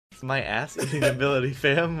My ass eating ability,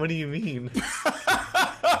 fam? What do you mean?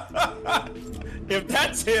 If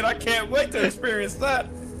that's it, I can't wait to experience that.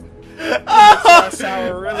 I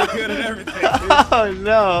sour really good and everything, dude. Oh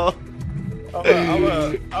no.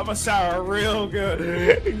 I'm a sour real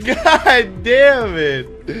good. God damn it.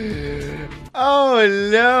 Oh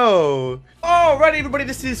no. Alright everybody,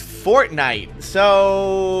 this is Fortnite.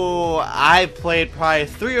 So I played probably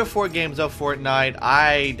 3 or 4 games of Fortnite.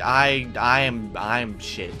 I'm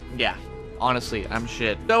shit. Yeah. Honestly, I'm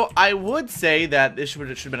shit. So I would say that this should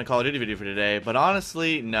have been a Call of Duty video for today, but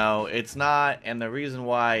honestly, no, it's not. And the reason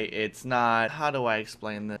why it's not, how do I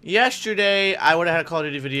explain this? Yesterday, I would have had a Call of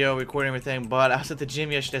Duty video recording everything, but I was at the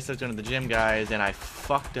gym yesterday, I started going to the gym, guys, and I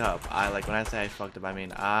fucked up. When I say I fucked up, I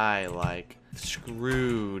mean I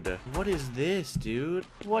screwed. What is this, dude?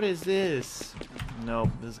 What is this? Nope,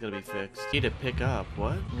 this is gonna be fixed. Need to pick up.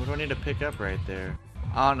 What? What do I need to pick up right there?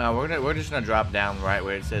 Oh no, we're just gonna drop down right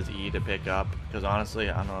where it says E to pick up, because honestly,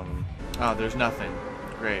 I don't. Oh, there's nothing.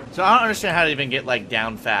 Great. So I don't understand how to even get like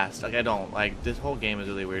down fast. Like I don't. Like this whole game is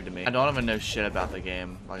really weird to me. I don't even know shit about the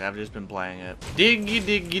game. Like I've just been playing it. Dig you,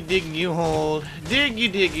 dig you, dig you, hold. Dig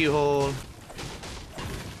you, hold.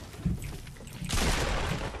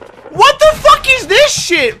 What the fuck is this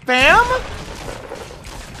shit, fam?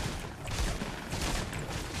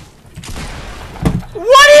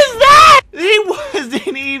 What is that? He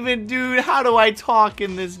wasn't even, dude. How do I talk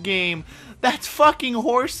in this game? That's fucking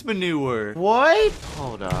horse manure. What?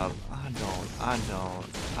 Hold up. I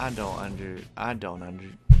don't under.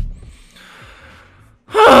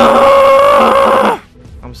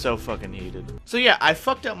 I'm so fucking heated. So yeah, I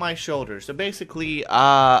fucked up my shoulder. So basically,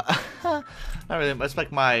 not really. It's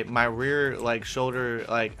like my rear shoulder.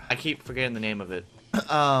 Like I keep forgetting the name of it.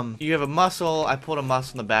 You have a muscle. I pulled a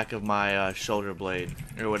muscle in the back of my shoulder blade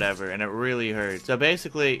or whatever, and it really hurts. So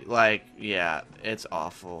basically, yeah, it's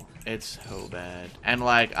awful. It's so bad, and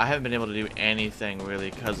I haven't been able to do anything really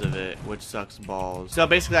because of it, which sucks balls. So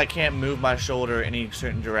basically, I can't move my shoulder any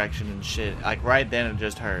certain direction and shit. Like right then, it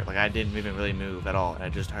just hurt. Like I didn't even really move at all, and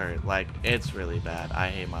it just hurt. Like it's really bad. I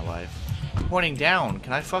hate my life. Pointing down.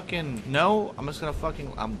 Can I fucking no? I'm just gonna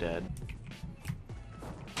fucking. I'm dead.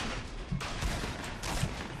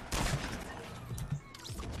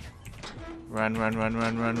 Run.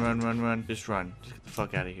 Just run. Just get the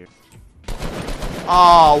fuck out of here.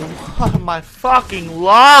 Oh, what my fucking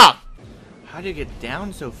luck! How do you get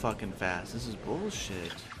down so fucking fast? This is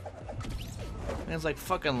bullshit. Man, it's like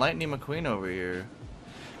fucking Lightning McQueen over here.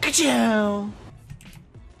 Ka-chow!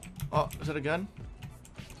 Oh, is that a gun?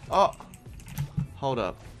 Oh! Hold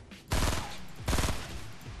up.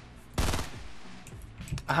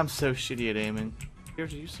 I'm so shitty at aiming. Are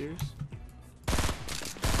you serious?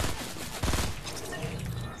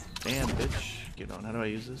 Damn, bitch. Get on. How do I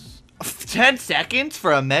use this? 10 seconds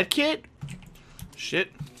for a med kit?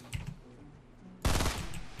 Shit.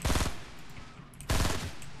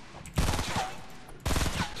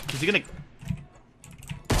 Is he gonna...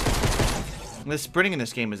 The sprinting in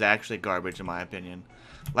this game is actually garbage in my opinion.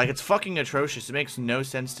 Like, it's fucking atrocious. It makes no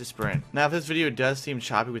sense to sprint. Now, if this video does seem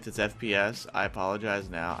choppy with its FPS, I apologize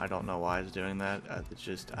now. I don't know why it's doing that. It's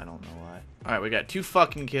just, I don't know why. Alright, we got 2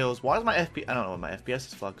 fucking kills. Why is my FPS... I don't know what my FPS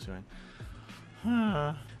is fluctuating.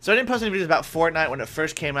 Huh. So I didn't post any videos about Fortnite when it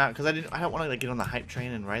first came out, because I don't want to get on the hype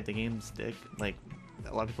train and ride the game's dick, like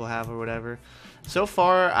a lot of people have or whatever. So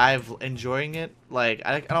far, I've enjoying it. Like,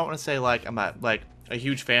 I don't want to say, I'm a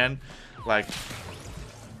huge fan. Like...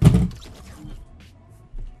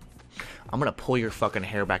 I'm gonna pull your fucking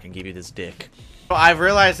hair back and give you this dick. So I've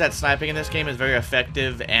realized that sniping in this game is very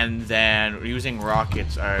effective, and then using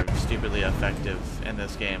rockets are stupidly effective in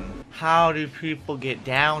this game. How do people get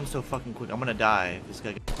down so fucking quick? I'm gonna die. This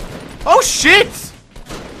guy. Oh shit!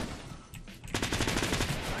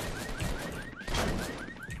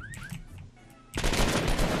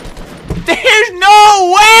 There's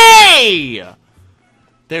no way!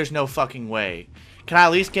 There's no fucking way. Can I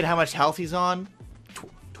at least get how much health he's on?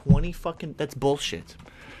 20 fucking... That's bullshit.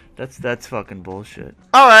 That's fucking bullshit.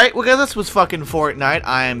 Alright, well guys, this was fucking Fortnite.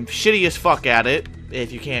 I'm shitty as fuck at it,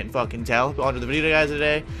 if you can't fucking tell. On to the video, guys,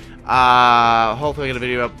 today. Hopefully I get a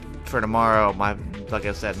video up for tomorrow. Like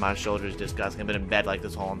I said, my shoulder's disgusting. I've been in bed like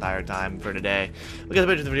this whole entire time for today. Well guys, I hope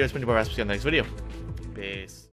you enjoyed the video. It's been your boy Rasp. See you on the next video. Peace.